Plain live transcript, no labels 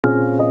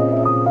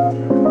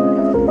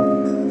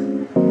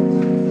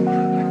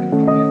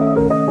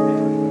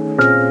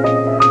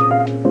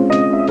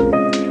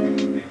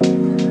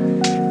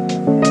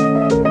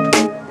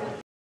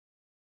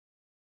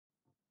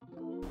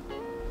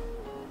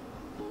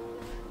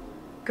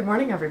Good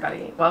morning,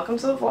 everybody. Welcome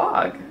to the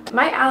vlog.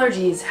 My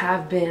allergies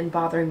have been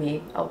bothering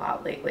me a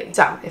lot lately.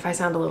 So if I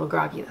sound a little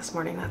groggy this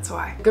morning, that's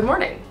why. Good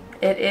morning.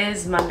 It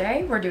is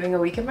Monday. We're doing a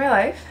week in my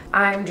life.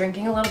 I'm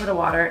drinking a little bit of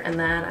water and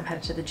then I'm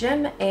headed to the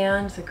gym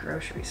and the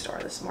grocery store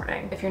this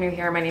morning. If you're new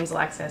here, my name's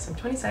Alexis. I'm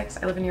 26.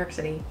 I live in New York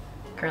City,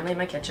 currently in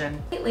my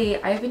kitchen.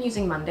 Lately, I've been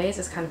using Mondays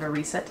as kind of a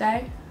reset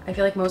day. I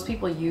feel like most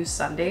people use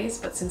Sundays,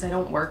 but since I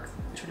don't work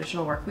a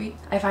traditional work week,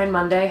 I find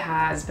Monday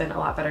has been a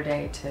lot better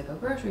day to go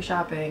grocery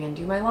shopping and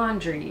do my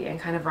laundry and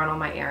kind of run all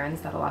my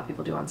errands that a lot of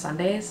people do on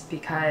Sundays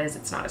because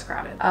it's not as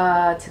crowded.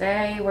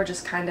 Today we're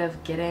just kind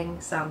of getting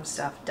some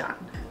stuff done.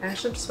 I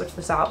actually just switched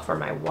this out for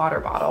my water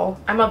bottle.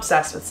 I'm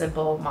obsessed with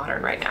Simple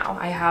Modern right now.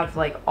 I have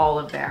like all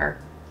of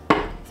their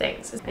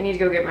things. I need to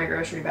go get my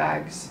grocery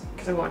bags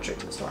because I'm going straight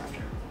to the store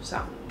after.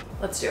 So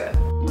let's do it.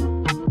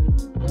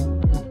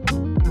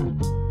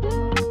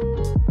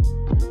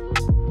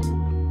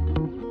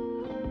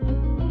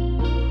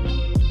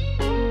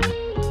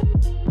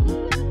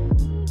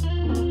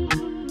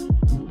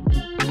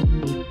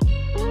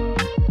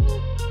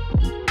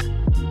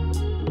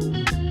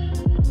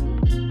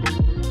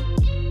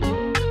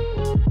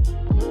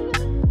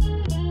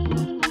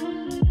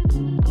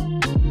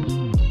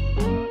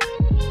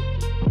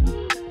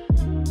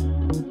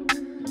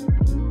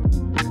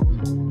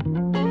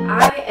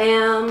 I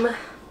am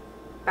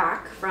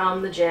back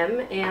from the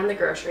gym and the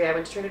grocery. I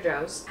went to Trader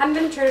Joe's. Hadn't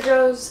been to Trader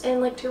Joe's in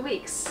like 2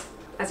 weeks.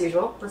 As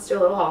usual, let's do a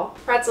little haul.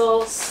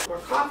 Pretzels, more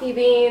coffee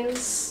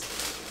beans,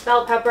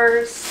 bell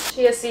peppers,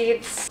 chia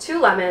seeds,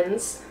 2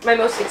 lemons. My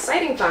most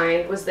exciting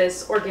find was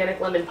this organic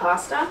lemon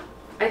pasta.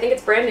 I think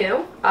it's brand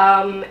new,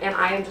 and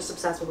I am just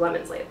obsessed with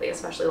lemons lately,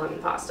 especially lemon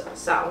pasta.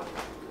 So,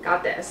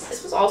 got this.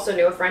 This was also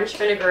new, a French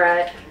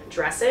vinaigrette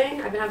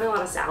dressing. I've been having a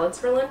lot of salads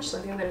for lunch, so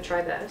I think I'm gonna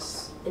try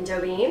this.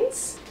 Pinto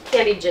beans,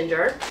 candied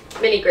ginger,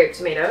 mini grape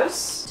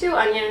tomatoes, 2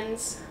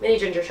 onions, mini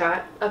ginger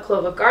shot, a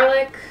clove of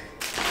garlic,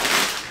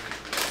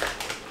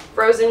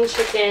 frozen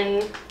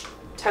chicken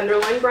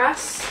tenderloin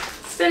breast,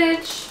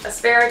 spinach,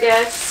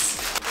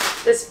 asparagus,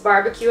 this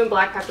barbecue and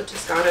black pepper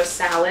Toscano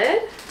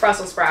salad,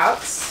 Brussels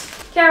sprouts,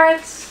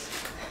 carrots.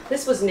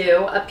 This was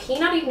new, a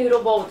peanutty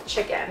noodle bowl with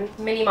chicken,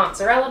 mini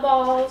mozzarella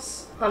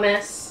balls,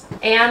 hummus,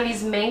 and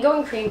these mango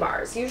and cream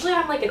bars. Usually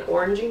I'm like an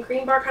orange and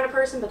cream bar kind of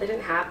person, but they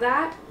didn't have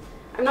that.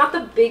 I'm not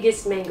the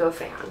biggest mango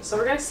fan, so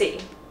we're gonna see.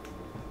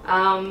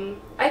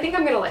 I think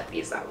I'm gonna like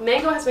these though.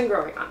 Mango has been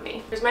growing on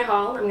me. Here's my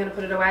haul, I'm gonna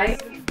put it away.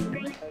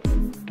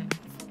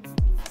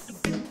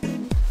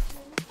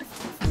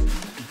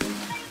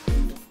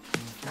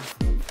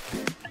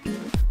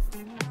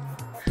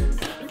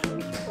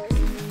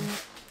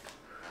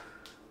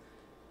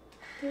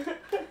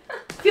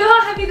 Feel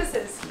how heavy this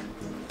is.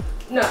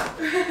 No.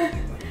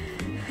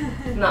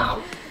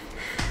 No.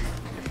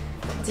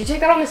 Did you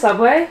take that on the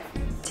subway?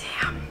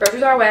 Damn.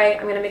 Groceries are away.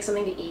 I'm gonna make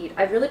something to eat.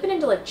 I've really been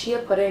into like chia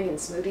pudding and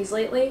smoothies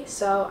lately,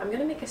 so I'm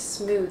gonna make a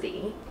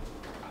smoothie.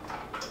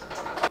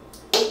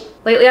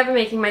 Lately I've been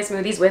making my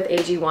smoothies with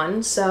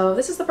AG1, so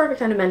this is the perfect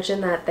time to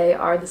mention that they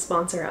are the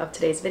sponsor of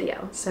today's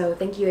video. So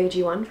thank you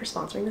AG1 for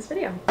sponsoring this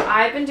video.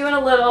 I've been doing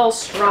a little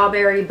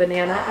strawberry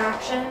banana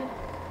action.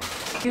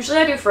 Usually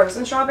I do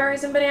frozen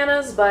strawberries and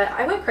bananas, but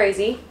I went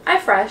crazy. I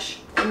have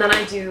fresh, and then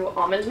I do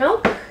almond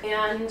milk,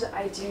 and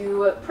I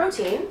do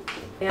protein,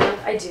 and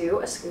I do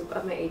a scoop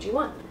of my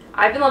AG1.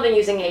 I've been loving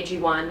using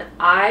AG1.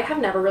 I have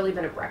never really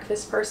been a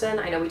breakfast person.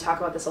 I know we talk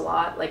about this a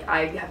lot. Like,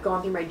 I have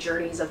gone through my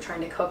journeys of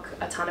trying to cook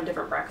a ton of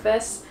different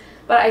breakfasts.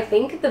 But I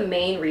think the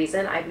main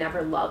reason I've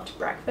never loved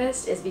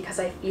breakfast is because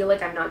I feel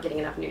like I'm not getting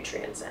enough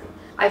nutrients in.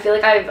 I feel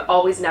like I've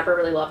always never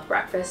really loved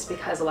breakfast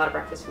because a lot of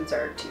breakfast foods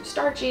are too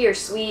starchy or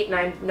sweet and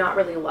I'm not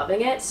really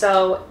loving it.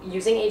 So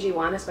using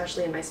AG1,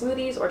 especially in my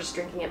smoothies or just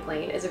drinking it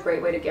plain, is a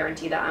great way to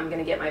guarantee that I'm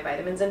gonna get my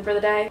vitamins in for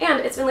the day. And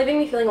it's been leaving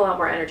me feeling a lot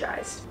more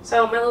energized.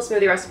 So my little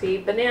smoothie recipe,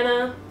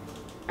 banana.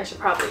 I should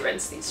probably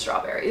rinse these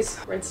strawberries.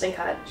 Rinsed and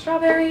cut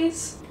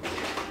strawberries.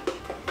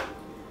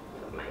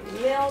 Put my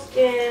milk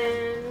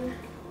in.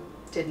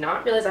 Did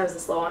not realize I was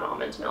this low on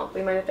almond milk.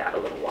 We might have to add a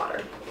little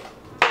water.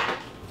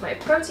 My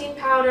protein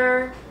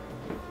powder.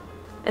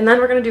 And then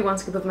we're gonna do 1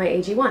 scoop of my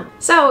AG1.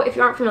 So if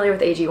you aren't familiar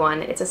with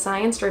AG1, it's a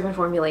science-driven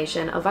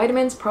formulation of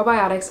vitamins,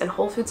 probiotics, and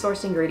whole food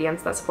sourced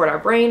ingredients that support our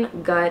brain,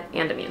 gut,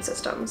 and immune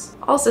systems.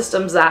 All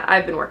systems that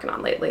I've been working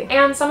on lately.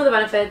 And some of the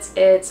benefits,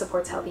 it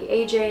supports healthy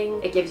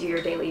aging, it gives you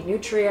your daily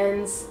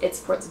nutrients, it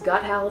supports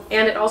gut health,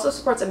 and it also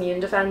supports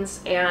immune defense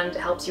and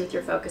helps you with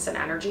your focus and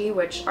energy,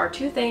 which are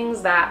 2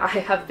 things that I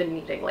have been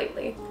needing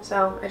lately.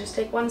 So I just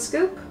take 1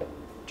 scoop,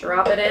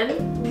 drop it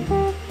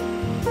in.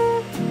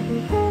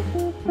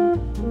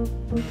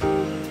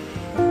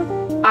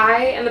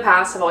 I, in the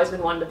past, have always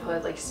been one to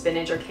put like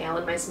spinach or kale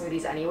in my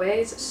smoothies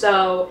anyways,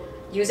 so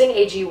using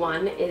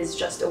AG1 is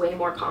just a way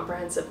more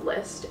comprehensive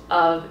list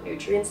of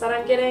nutrients that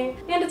I'm getting,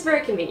 and it's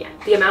very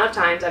convenient. The amount of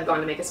times I've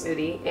gone to make a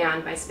smoothie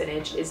and my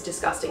spinach is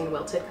disgusting and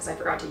wilted because I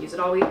forgot to use it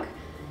all week,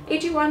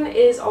 AG1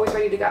 is always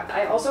ready to go.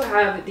 I also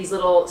have these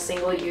little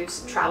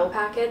single-use travel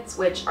packets,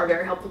 which are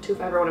very helpful too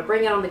if I ever want to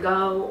bring it on the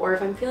go, or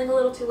if I'm feeling a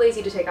little too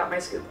lazy to take out my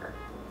scooper.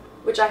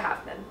 which I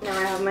have been. Now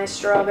I have my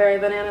strawberry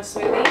banana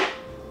smoothie.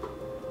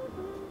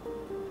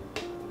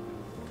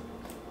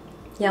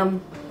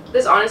 Yum.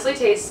 This honestly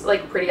tastes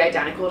like pretty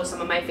identical to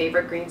some of my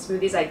favorite green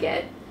smoothies I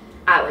get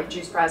at like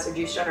Juice Press or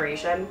Juice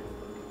Generation.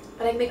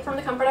 But I can make it from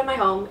the comfort of my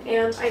home,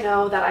 and I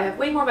know that I have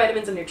way more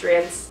vitamins and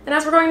nutrients. And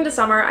as we're going into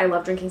summer, I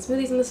love drinking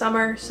smoothies in the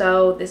summer,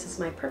 so this is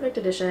my perfect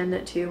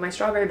addition to my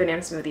strawberry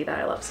banana smoothie that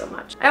I love so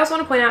much. I also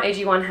want to point out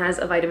AG1 has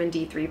a vitamin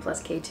D3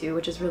 plus K2,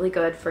 which is really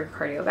good for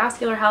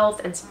cardiovascular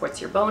health and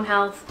supports your bone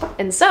health.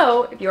 And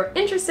so, if you're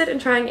interested in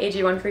trying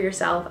AG1 for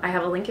yourself, I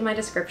have a link in my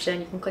description.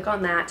 You can click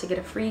on that to get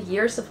a free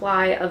year's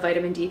supply of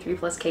vitamin D3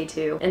 plus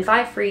K2 and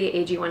 5 free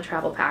AG1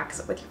 travel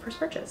packs with your first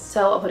purchase.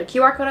 So I'll put a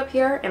QR code up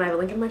here, and I have a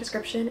link in my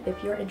description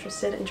if you're interested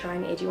in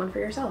trying AG1 for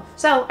yourself.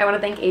 So I want to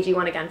thank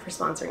AG1 again for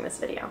sponsoring this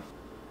video.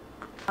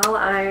 While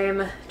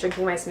I'm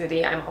drinking my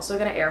smoothie, I'm also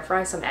going to air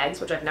fry some eggs,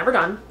 which I've never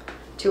done,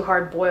 to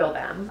hard boil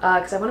them,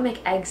 because I want to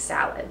make egg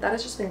salad. That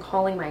has just been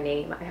calling my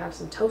name. I have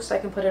some toast I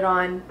can put it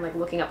on. I'm like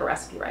looking up a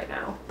recipe right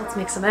now. Let's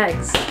make some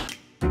eggs.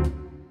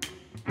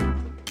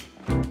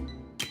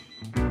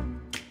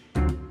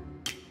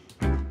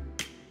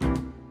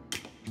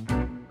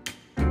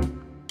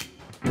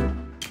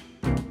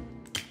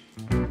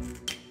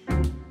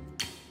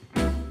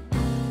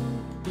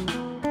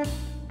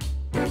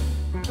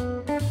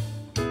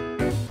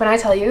 When I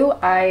tell you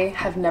I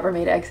have never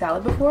made egg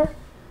salad before,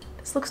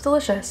 this looks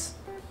delicious.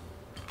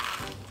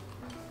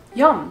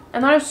 Yum,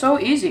 and that is so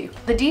easy.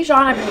 The Dijon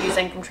I've been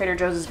using from Trader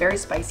Joe's is very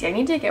spicy. I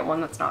need to get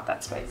one that's not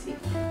that spicy.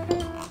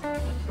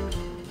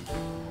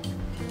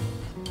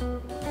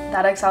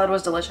 That egg salad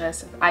was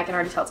delicious. I can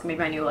already tell it's gonna be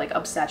my new like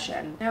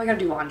obsession. Now we gotta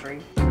do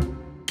laundry.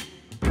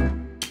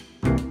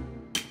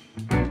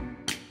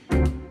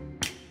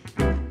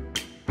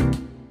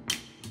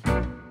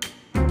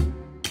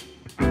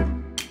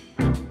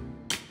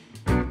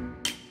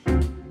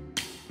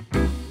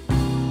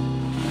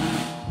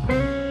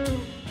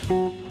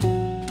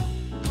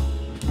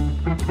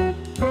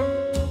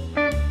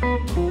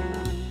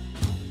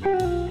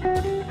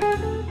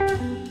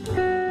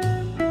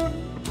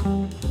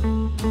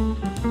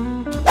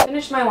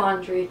 Finished my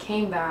laundry,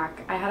 came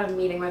back, I had a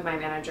meeting with my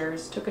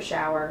managers, took a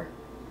shower.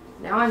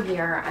 Now I'm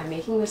here, I'm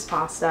making this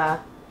pasta,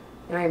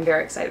 and I am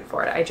very excited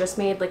for it. I just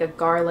made like a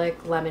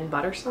garlic lemon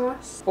butter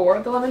sauce for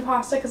the lemon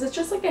pasta because it's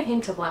just like a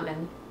hint of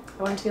lemon.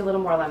 I want it to be a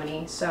little more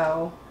lemony,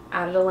 so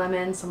added a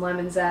lemon, some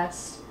lemon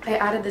zest. I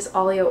added this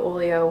olio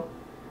olio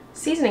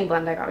seasoning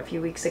blend I got a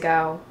few weeks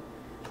ago,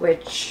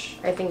 which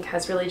I think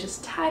has really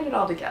just tied it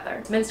all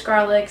together. Minced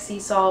garlic, sea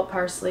salt,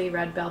 parsley,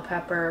 red bell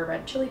pepper,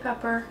 red chili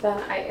pepper.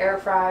 Then I air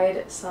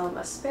fried some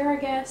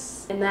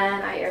asparagus, and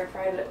then I air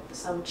fried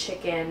some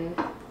chicken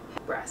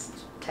breast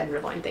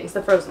tenderloin things,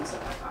 the frozen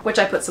stuff, which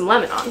I put some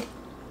lemon on.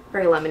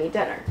 Very lemony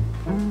dinner.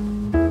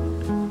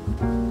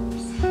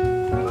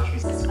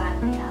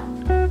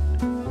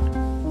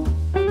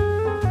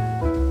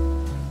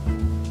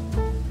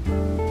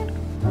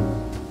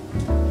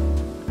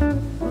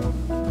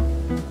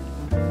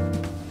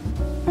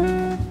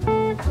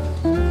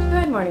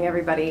 Good morning,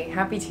 everybody.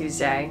 Happy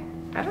Tuesday.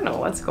 I don't know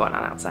what's going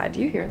on outside. Do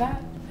you hear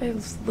that? I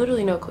have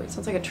literally no clue. It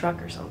sounds like a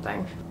truck or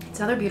something. It's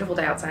another beautiful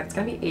day outside. It's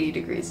gonna be 80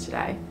 degrees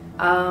today.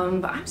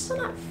 But I'm still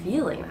not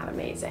feeling that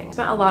amazing. I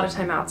spent a lot of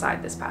time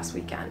outside this past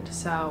weekend,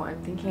 so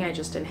I'm thinking I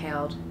just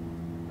inhaled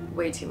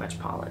way too much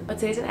pollen. But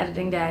today's an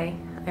editing day.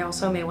 I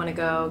also may want to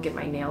go get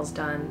my nails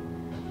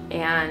done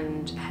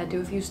and head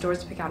to a few stores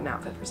to pick out an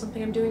outfit for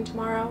something I'm doing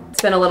tomorrow.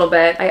 It's been a little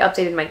bit. I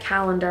updated my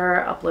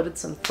calendar, uploaded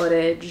some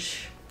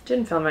footage.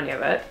 Didn't film any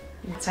of it.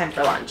 It's time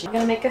for lunch. I'm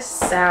gonna make a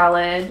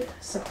salad.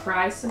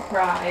 Surprise,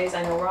 surprise.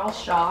 I know we're all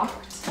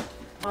shocked.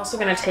 I'm also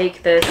gonna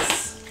take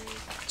this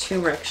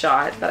turmeric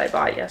shot that I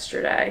bought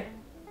yesterday.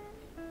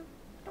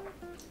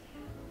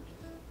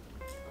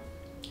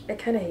 I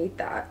kind of hate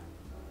that.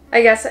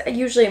 I guess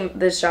usually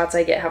the shots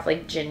I get have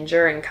like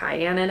ginger and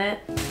cayenne in it.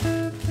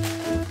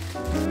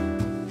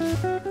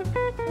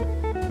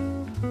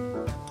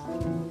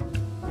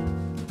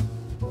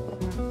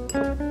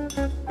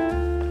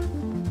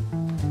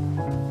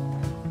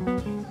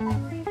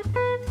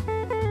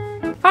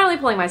 Finally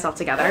pulling myself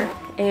together,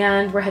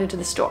 and we're headed to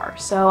the store.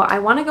 So I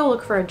want to go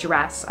look for a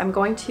dress. I'm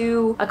going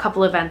to a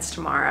couple events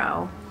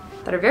tomorrow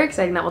that are very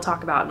exciting that we'll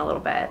talk about in a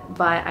little bit,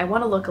 but I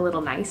want to look a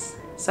little nice.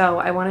 So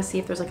I want to see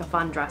if there's like a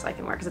fun dress I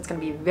can wear because it's going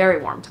to be very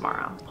warm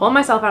tomorrow. Pulling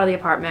myself out of the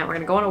apartment. We're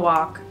going to go on a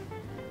walk.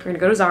 We're going to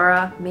go to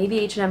Zara, maybe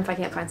H&M if I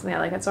can't find something I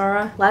like at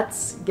Zara.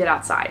 Let's get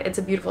outside. It's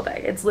a beautiful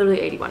day. It's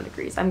literally 81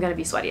 degrees. I'm going to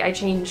be sweaty. I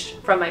changed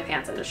from my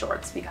pants into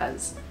shorts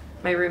because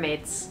my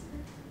roommates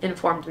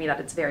informed me that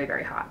it's very,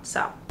 very hot.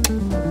 So.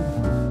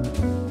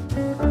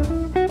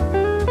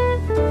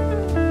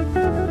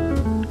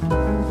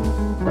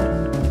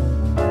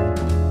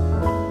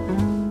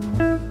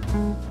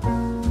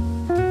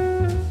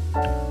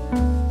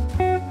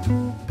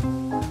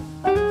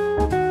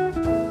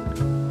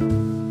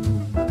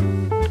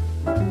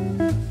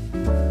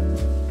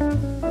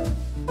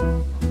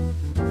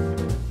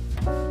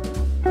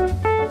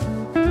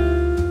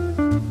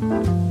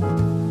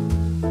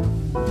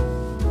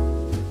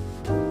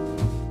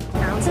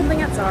 want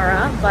something at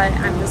Zara, but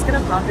I'm just gonna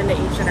pop into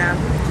H&M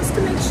just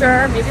to make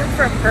sure, maybe look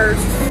for a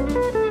purse.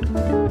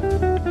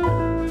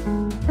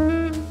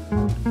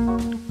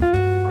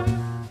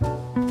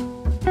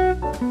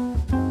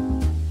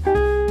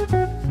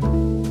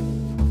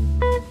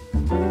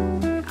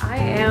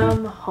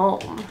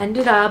 Home.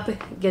 Ended up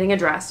getting a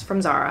dress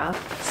from Zara,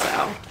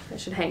 so I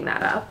should hang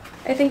that up.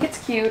 I think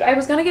it's cute. I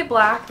was gonna get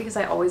black because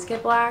I always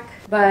get black,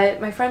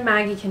 but my friend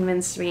Maggie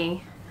convinced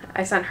me.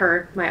 I sent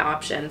her my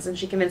options and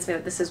she convinced me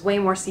that this is way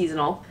more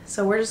seasonal,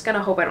 so we're just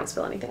gonna hope I don't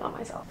spill anything on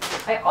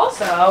myself. I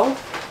also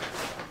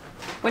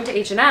went to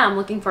H&M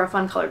looking for a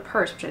fun colored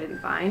purse, which I didn't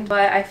find,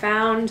 but I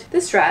found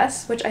this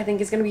dress, which I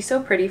think is gonna be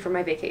so pretty for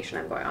my vacation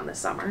I'm going on this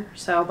summer.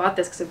 So I bought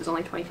this because it was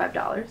only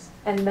 $25.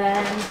 And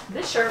then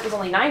this shirt was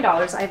only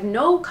 $9. I have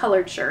no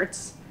colored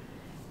shirts,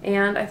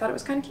 and I thought it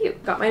was kind of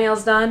cute. Got my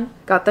nails done,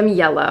 got them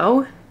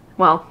yellow.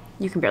 Well,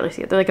 you can barely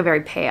see it. They're like a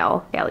very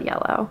pale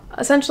yellow.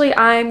 Essentially,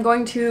 I'm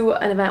going to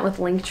an event with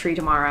Linktree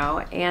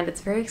tomorrow, and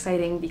it's very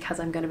exciting because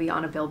I'm gonna be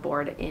on a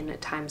billboard in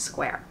Times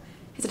Square.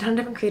 It's a ton of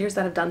different creators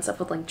that have done stuff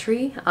with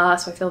Linktree,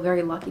 so I feel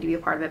very lucky to be a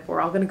part of it.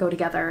 We're all gonna go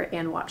together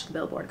and watch the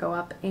billboard go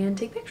up and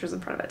take pictures in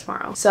front of it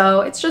tomorrow.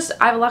 So it's just,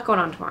 I have a lot going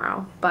on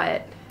tomorrow,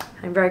 but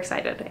I'm very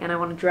excited and I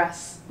wanna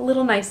dress a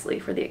little nicely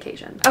for the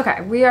occasion.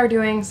 Okay, we are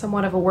doing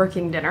somewhat of a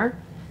working dinner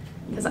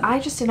because I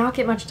just did not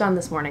get much done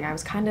this morning. I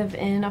was kind of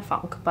in a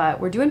funk, but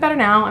we're doing better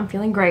now. I'm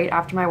feeling great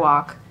after my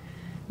walk.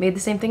 Made the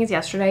same thing as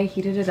yesterday,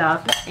 heated it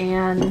up,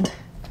 and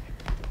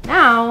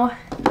now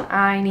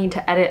I need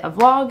to edit a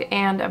vlog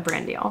and a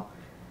brand deal.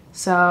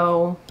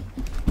 So,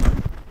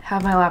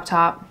 have my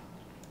laptop.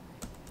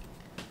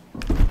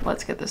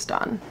 Let's get this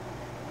done.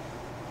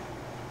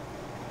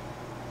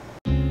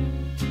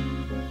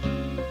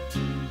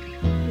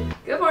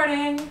 Good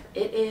morning.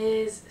 It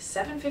is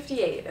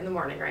 7:58 in the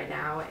morning right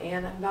now,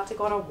 and I'm about to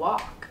go on a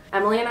walk.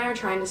 Emily and I are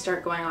trying to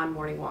start going on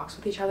morning walks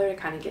with each other to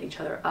kind of get each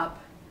other up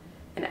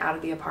and out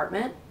of the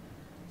apartment.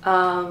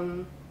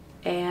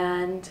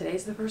 And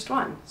today's the first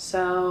one.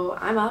 So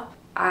I'm up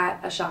at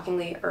a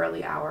shockingly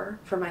early hour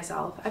for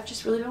myself. I've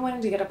just really been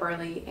wanting to get up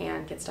early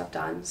and get stuff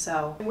done.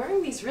 So I'm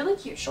wearing these really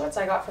cute shorts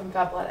I got from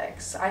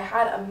Fabletics. I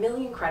had a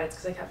million credits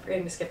because I kept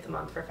forgetting to skip the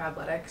month for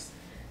Fabletics.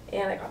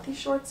 And I got these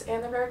shorts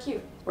and they're very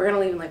cute. We're gonna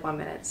leave in like 1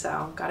 minute,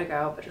 so gotta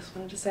go. But just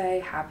wanted to say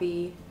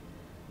happy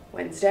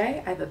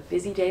Wednesday. I have a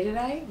busy day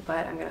today,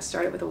 but I'm gonna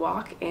start it with a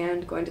walk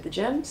and going to the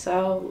gym.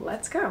 So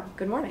let's go.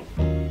 Good morning.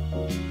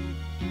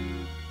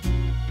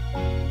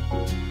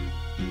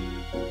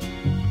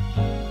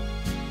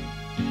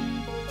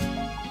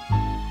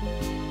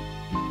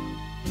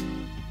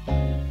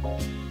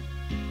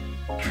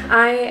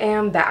 I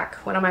am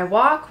back. Went on my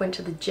walk, went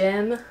to the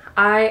gym.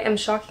 I am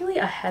shockingly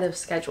ahead of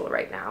schedule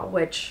right now,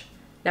 which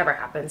never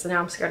happens, and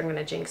now I'm scared I'm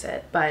gonna jinx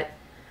it, but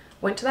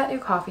went to that new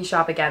coffee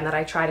shop again that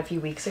I tried a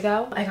few weeks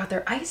ago. I got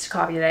their iced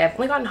coffee today. I've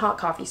only gotten hot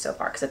coffee so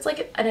far because it's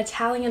like an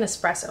Italian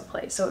espresso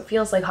place, so it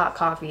feels like hot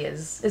coffee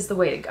is the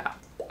way to go.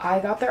 I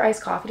got their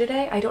iced coffee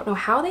today. I don't know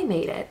how they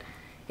made it.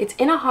 It's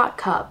in a hot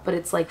cup, but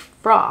it's like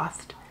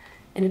frothed,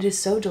 and it is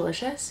so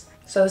delicious.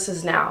 So this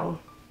is now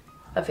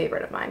a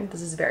favorite of mine.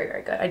 This is very,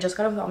 very good. I just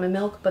got it with almond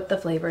milk, but the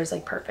flavor is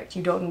like perfect.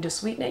 You don't need to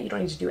sweeten it. You don't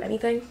need to do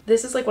anything.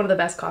 This is like one of the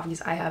best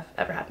coffees I have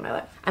ever had in my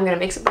life. I'm gonna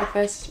make some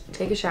breakfast,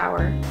 take a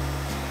shower.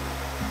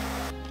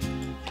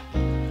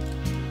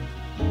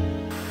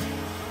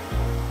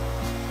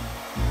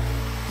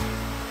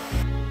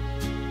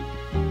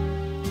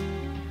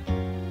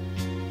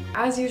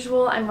 As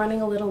usual, I'm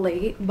running a little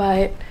late,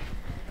 but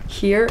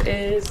here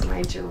is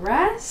my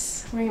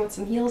dress. I'm wearing it with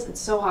some heels. It's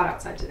so hot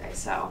outside today,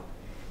 so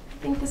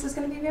I think this is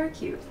going to be very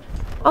cute.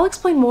 I'll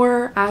explain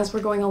more as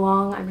we're going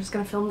along. I'm just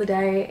going to film the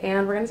day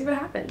and we're going to see what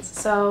happens.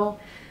 So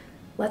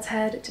let's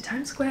head to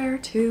Times Square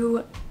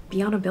to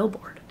be on a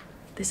billboard.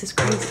 This is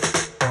crazy.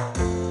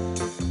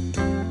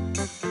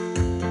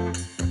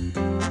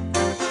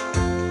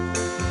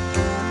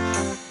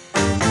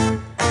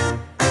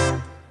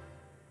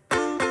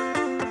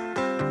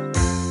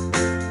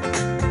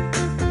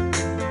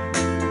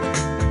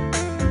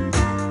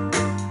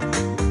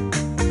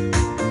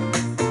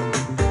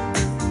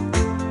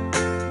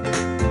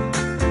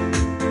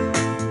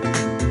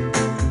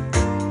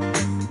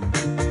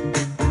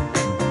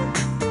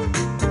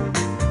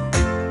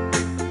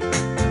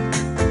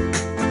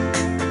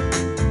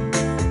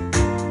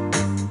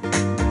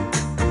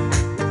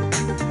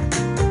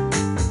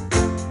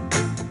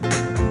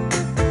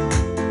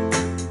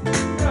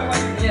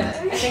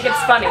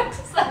 Funny.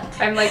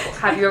 I'm like,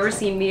 have you ever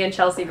seen me and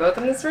Chelsea both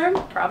in this room?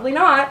 Probably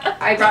not.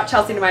 I brought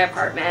Chelsea to my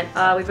apartment. We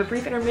have a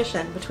brief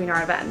intermission between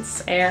our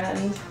events,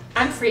 and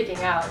I'm freaking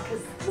out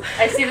because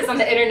I see this on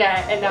the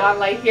internet, and now I'm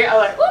like here. I'm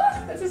like,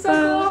 oh, this is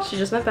so cool. She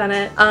just met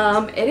Bennett.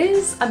 It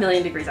is a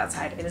million degrees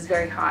outside. It is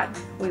very hot.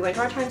 We went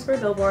to our Times Square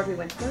billboard. We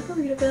went to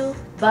Margaritaville,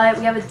 but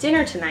we have a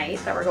dinner tonight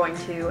that we're going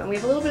to, and we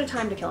have a little bit of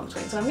time to kill in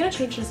between. So I'm gonna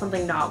change to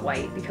something not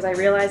white because I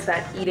realized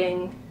that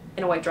eating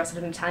in a white dress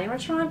at an Italian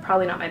restaurant,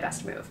 probably not my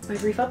best move. It's my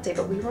brief update,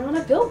 but we were on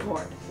a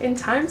billboard in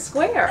Times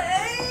Square.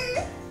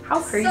 Hey, how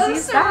crazy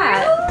is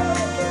that?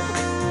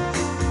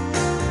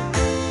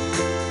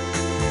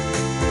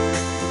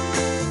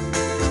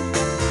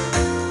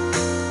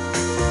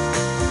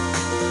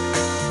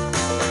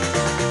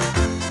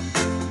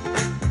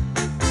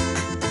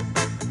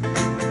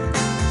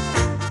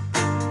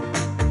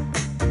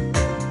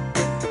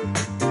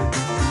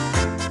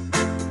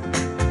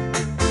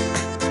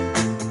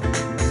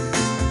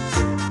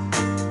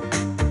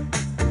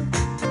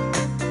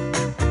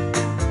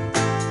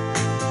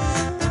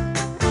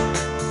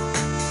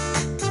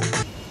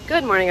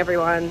 morning,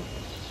 everyone.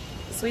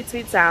 Sweet,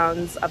 sweet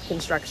sounds of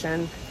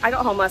construction. I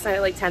got home last night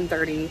at like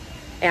 10:30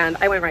 and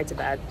I went right to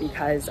bed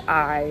because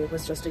I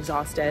was just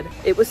exhausted.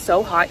 It was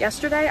so hot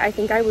yesterday. I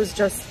think I was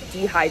just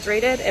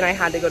dehydrated and I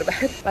had to go to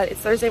bed. But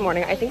it's Thursday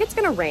morning. I think it's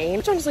gonna rain,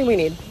 which honestly we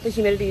need. The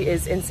humidity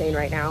is insane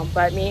right now.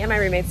 But me and my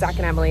roommates, Zach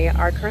and Emily,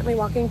 are currently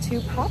walking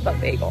to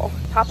Pop-Up Bagel.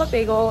 Pop-Up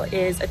Bagel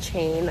is a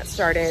chain that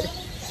started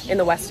in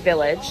the West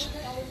Village.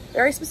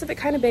 Very specific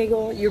kind of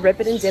bagel. You rip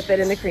it and dip it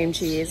in the cream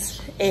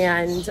cheese.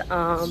 And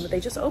they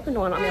just opened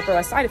one on the Upper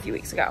West Side a few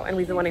weeks ago and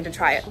we've been wanting to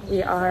try it.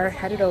 We are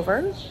headed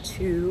over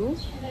to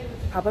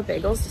Pop-Up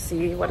Bagels to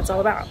see what it's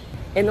all about.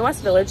 In the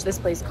West Village, this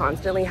place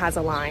constantly has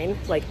a line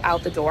like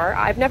out the door.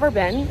 I've never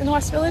been in the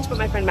West Village, but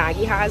my friend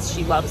Maggie has.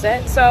 She loves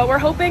it. So we're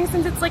hoping,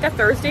 since it's like a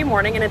Thursday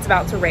morning and it's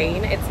about to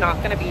rain, it's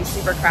not gonna be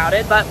super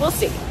crowded, but we'll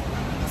see.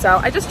 So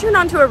I just turned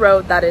onto a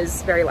road that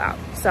is very loud.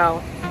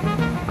 So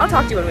I'll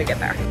talk to you when we get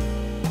there.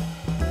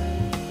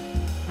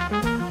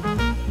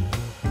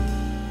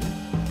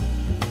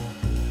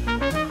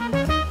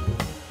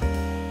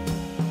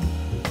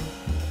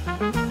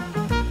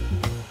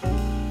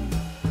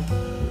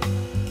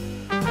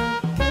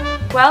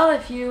 Well,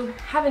 if you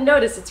haven't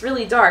noticed, it's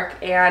really dark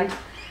and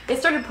it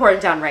started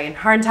pouring down rain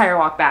our entire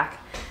walk back.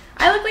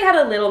 I luckily had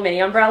a little mini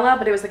umbrella,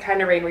 but it was the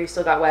kind of rain where you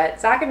still got wet.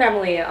 Zach and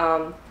Emily,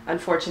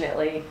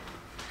 unfortunately,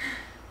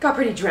 got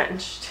pretty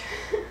drenched.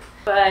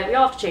 But we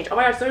all have to change. Oh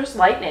my gosh, there's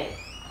lightning.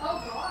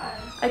 Oh god.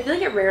 I feel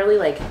like it rarely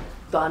like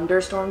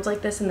thunderstorms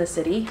like this in the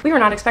city. We were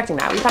not expecting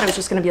that. We thought it was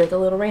just gonna be like a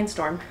little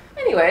rainstorm.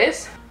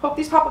 Anyways, hope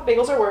these pop-up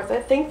bagels are worth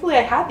it. Thankfully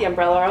I had the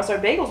umbrella or else our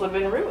bagels would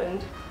have been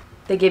ruined.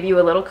 They give you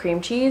a little cream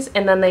cheese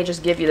and then they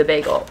just give you the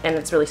bagel and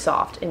it's really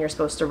soft and you're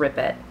supposed to rip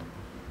it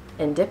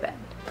and dip it.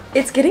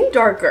 It's getting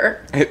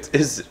darker. It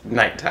is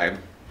nighttime.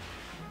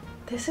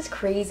 This is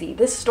crazy.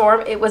 This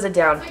storm, it was a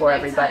downpour,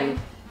 everybody.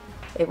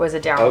 It was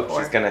a downpour. Oh,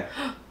 she's gonna...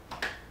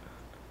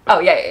 Oh,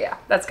 yeah.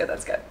 That's good,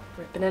 that's good.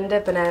 Ripping and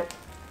dipping it.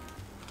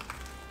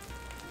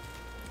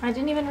 I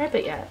didn't even rip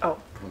it yet. Oh.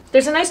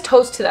 There's a nice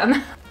toast to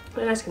them.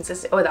 What a nice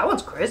consistency. Oh, that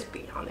one's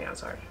crispy on the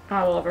outside.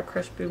 I love a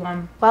crispy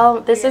one. Well,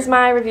 this is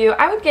my review.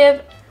 I would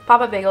give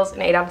Pop-Up Bagels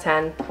an 8 out of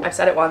 10. I've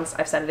said it once,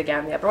 I've said it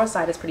again. The Upper West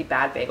Side is pretty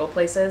bad bagel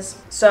places.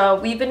 So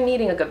we've been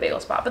needing a good bagel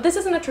spot, but this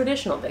isn't a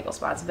traditional bagel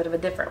spot. It's a bit of a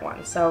different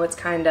one. So it's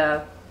kind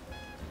of,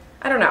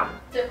 I don't know.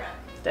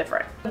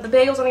 Different. The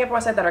bagels on the Upper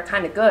West Side that are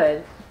kind of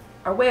good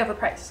are way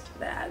overpriced.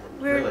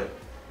 Really?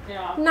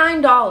 Yeah.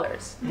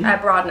 $9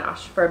 at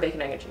Broadnosh for a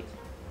bacon, egg, and cheese.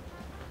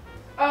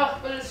 Oh,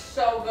 but it's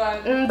so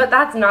good. But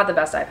that's not the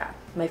best I've had.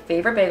 My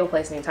favorite bagel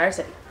place in the entire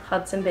city,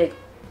 Hudson Bagel,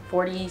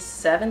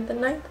 47th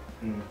and 9th.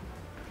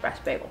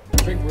 Best bagel.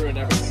 Big ruin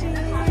everything.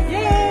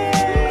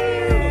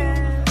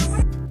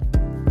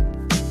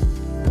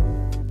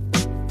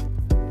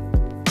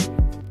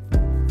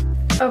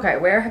 Okay,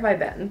 where have I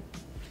been?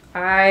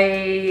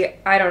 I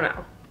don't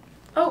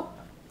know.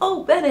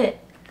 Oh, Bennett.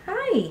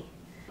 Hi.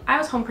 I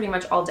was home pretty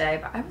much all day,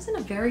 but I was in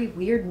a very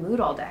weird mood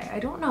all day. I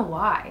don't know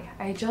why.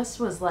 I just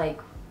was like,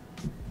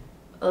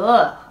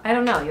 ugh. I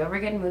don't know. You ever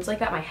get in moods like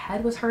that? My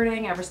head was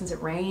hurting ever since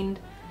it rained.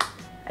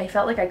 I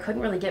felt like I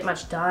couldn't really get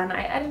much done.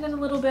 I edited a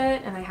little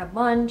bit and I had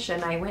lunch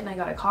and I went and I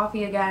got a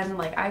coffee again.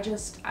 Like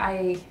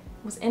I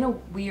was in a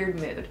weird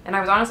mood and I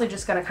was honestly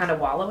just gonna kind of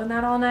wallow in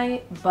that all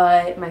night,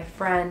 but my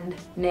friend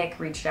Nick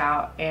reached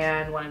out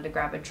and wanted to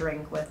grab a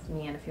drink with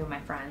me and a few of my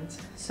friends.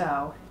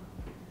 So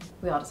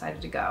we all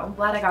decided to go. I'm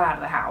glad I got out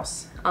of the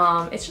house.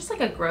 It's just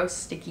like a gross,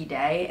 sticky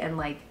day and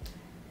like,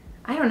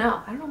 I don't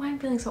know why I'm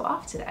feeling so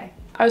off today.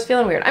 I was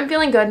feeling weird. I'm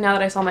feeling good now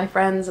that I saw my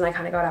friends and I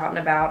kind of got out and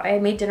about. I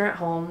made dinner at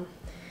home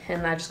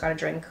and I just got a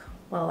drink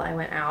while I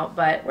went out,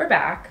 but we're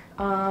back.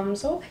 So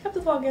we'll pick up the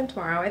vlog again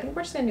tomorrow. I think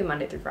we're just gonna do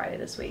Monday through Friday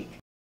this week.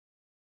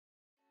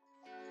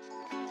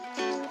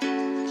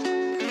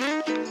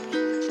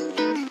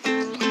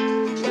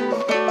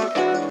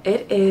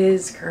 It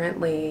is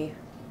currently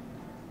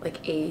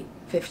like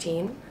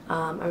 8:15.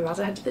 I'm about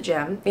to head to the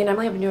gym. Me and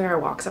Emily have been doing our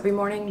walks every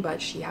morning,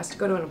 but she has to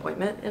go to an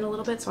appointment in a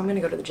little bit, so I'm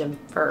gonna go to the gym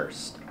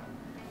first,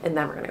 and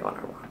then we're gonna go on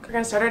our walk. We're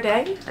gonna start our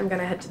day. I'm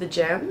gonna head to the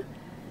gym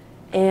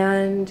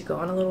and go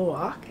on a little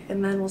walk,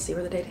 and then we'll see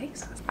where the day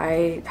takes us.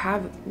 I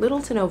have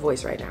little to no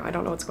voice right now. I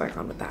don't know what's going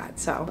on with that.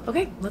 So,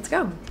 okay, let's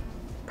go.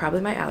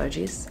 Probably my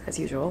allergies, as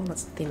usual.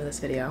 That's the theme of this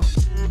video.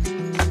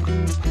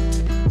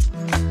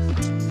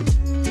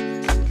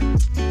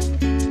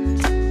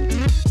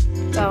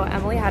 So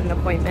Emily had an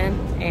appointment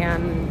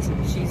and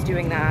she's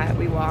doing that.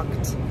 We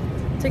walked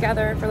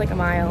together for like a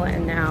mile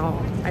and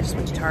now I just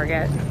went to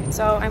Target.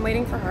 So I'm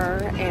waiting for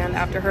her, and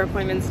after her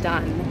appointment's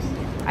done,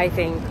 I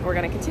think we're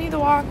gonna continue the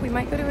walk. We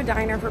might go to a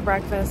diner for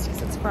breakfast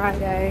because it's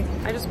Friday.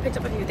 I just picked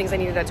up a few things I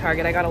needed at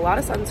Target. I got a lot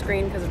of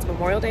sunscreen because it's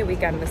Memorial Day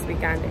weekend this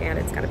weekend and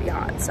it's gonna be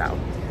hot. So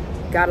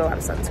got a lot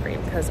of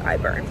sunscreen because I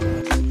burn.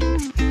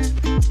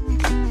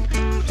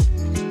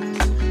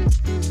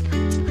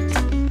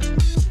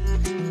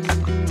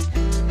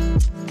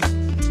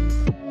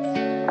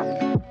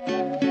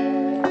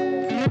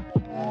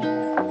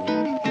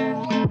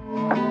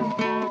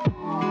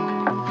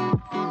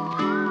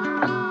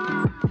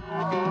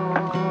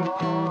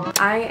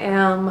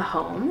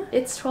 home.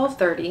 It's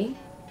 12:30.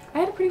 I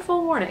had a pretty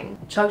full morning.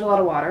 Chugged a lot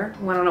of water,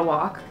 went on a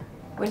walk,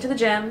 went to the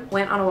gym,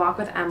 went on a walk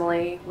with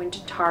Emily, went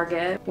to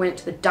Target, went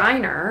to the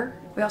diner.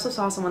 We also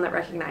saw someone that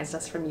recognized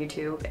us from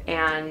YouTube,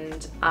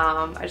 and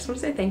I just want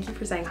to say thank you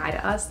for saying hi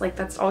to us. Like,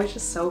 that's always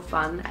just so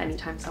fun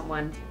anytime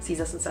someone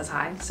sees us and says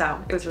hi, so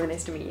it was really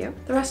nice to meet you.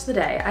 The rest of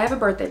the day, I have a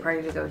birthday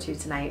party to go to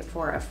tonight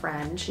for a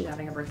friend. She's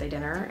having a birthday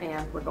dinner,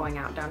 and we're going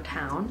out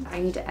downtown. I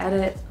need to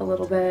edit a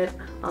little bit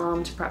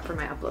to prep for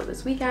my upload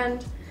this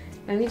weekend.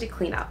 I need to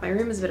clean up. My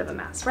room is a bit of a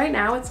mess. Right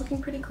now, it's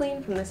looking pretty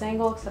clean from this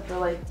angle, except for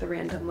like the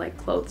random like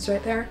clothes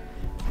right there.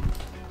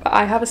 But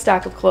I have a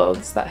stack of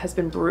clothes that has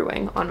been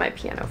brewing on my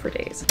piano for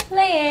days.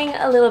 Playing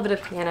a little bit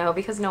of piano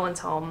because no one's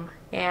home,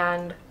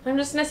 and I'm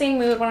just in a singing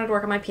mood. Wanted to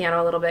work on my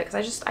piano a little bit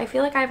because I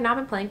feel like I have not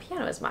been playing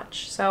piano as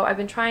much. So I've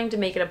been trying to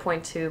make it a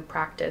point to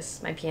practice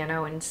my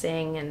piano and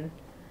sing and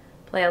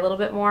play a little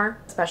bit more,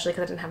 especially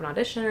because I didn't have an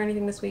audition or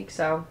anything this week.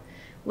 So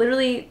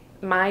literally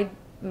my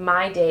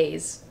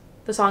days,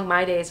 the song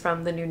My Days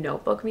from the new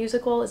Notebook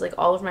musical is like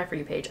all over my For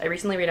You page. I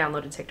recently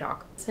re-downloaded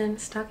TikTok. It's been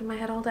stuck in my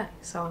head all day.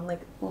 So I'm like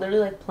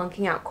literally like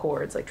plunking out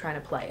chords, like trying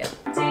to play it.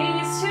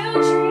 Days to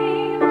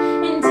dream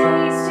and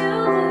days to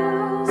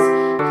lose.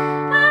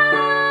 I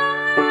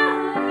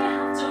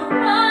have to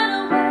run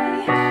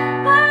away.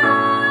 I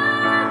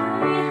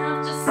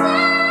have to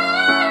stay.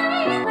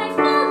 I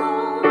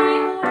follow my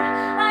heart.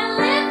 I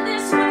live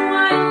this one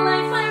wild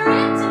life. I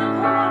ripped it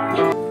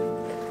apart.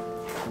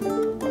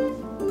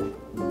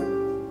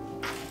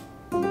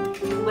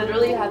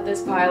 Literally had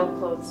this pile of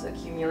clothes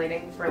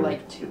accumulating for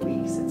like 2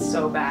 weeks. It's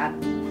so bad.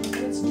 And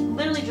it's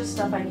literally just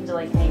stuff I need to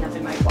like hang up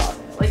in my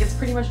closet. Like, it's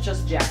pretty much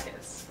just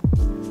jackets.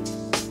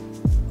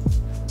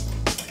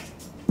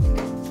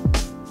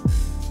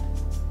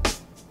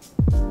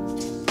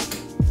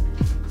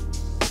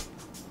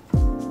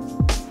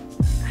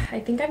 I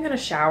think I'm gonna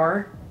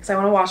shower because I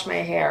want to wash my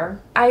hair.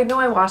 I know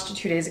I washed it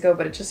 2 days ago,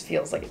 but it just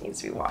feels like it needs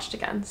to be washed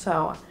again.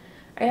 So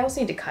I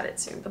also need to cut it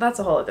soon, but that's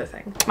a whole other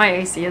thing. My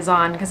AC is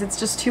on because it's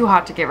just too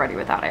hot to get ready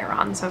without air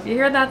on. So if you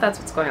hear that, that's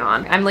what's going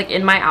on. I'm like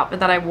in my outfit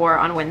that I wore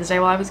on Wednesday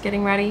while I was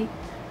getting ready,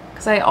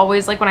 because I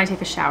always, like when I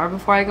take a shower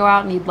before I go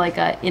out, need like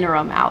a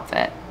interim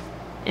outfit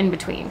in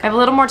between. I have a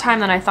little more time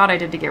than I thought I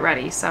did to get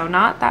ready, so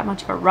not that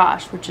much of a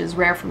rush, which is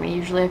rare for me.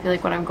 Usually I feel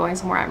like when I'm going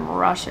somewhere, I'm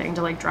rushing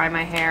to like dry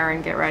my hair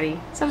and get ready.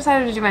 So I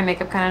decided to do my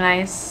makeup kind of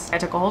nice. I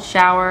took a whole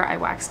shower, I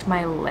waxed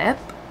my lip,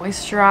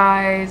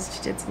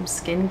 moisturized, did some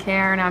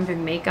skincare, now I'm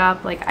doing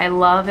makeup. Like, I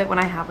love it when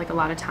I have like a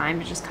lot of time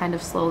to just kind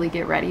of slowly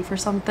get ready for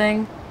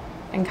something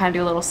and kind of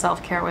do a little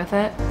self-care with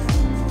it.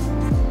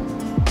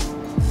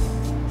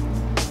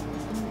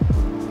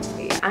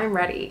 I'm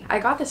ready. I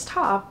got this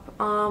top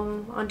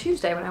on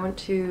Tuesday when I went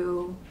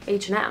to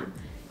H&M.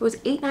 It was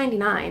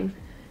 $8.99,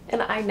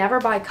 and I never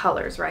buy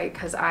colors, right?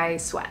 Because I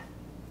sweat.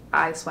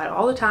 I sweat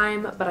all the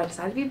time, but I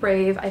decided to be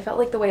brave. I felt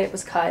like the way it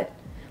was cut,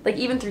 like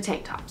even through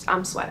tank tops,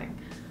 I'm sweating.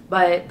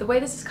 But the way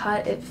this is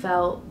cut, it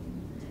all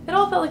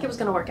felt like it was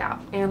gonna work out.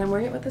 And I'm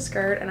wearing it with a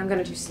skirt, and I'm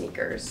gonna do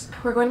sneakers.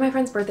 We're going to my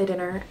friend's birthday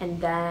dinner,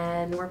 and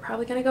then we're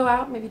probably gonna go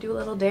out, maybe do a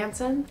little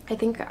dancing. I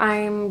think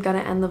I'm gonna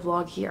end the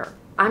vlog here.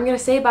 I'm gonna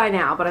say bye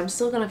now, but I'm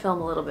still gonna film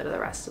a little bit of the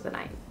rest of the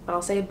night. But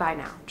I'll say bye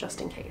now,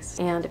 just in case.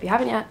 And if you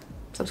haven't yet,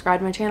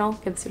 subscribe to my channel,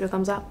 give this video a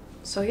thumbs up.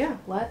 So yeah,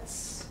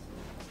 let's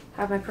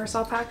have my purse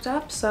all packed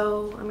up.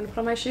 So I'm gonna put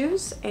on my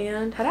shoes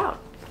and head out.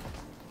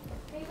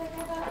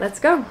 Let's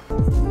go.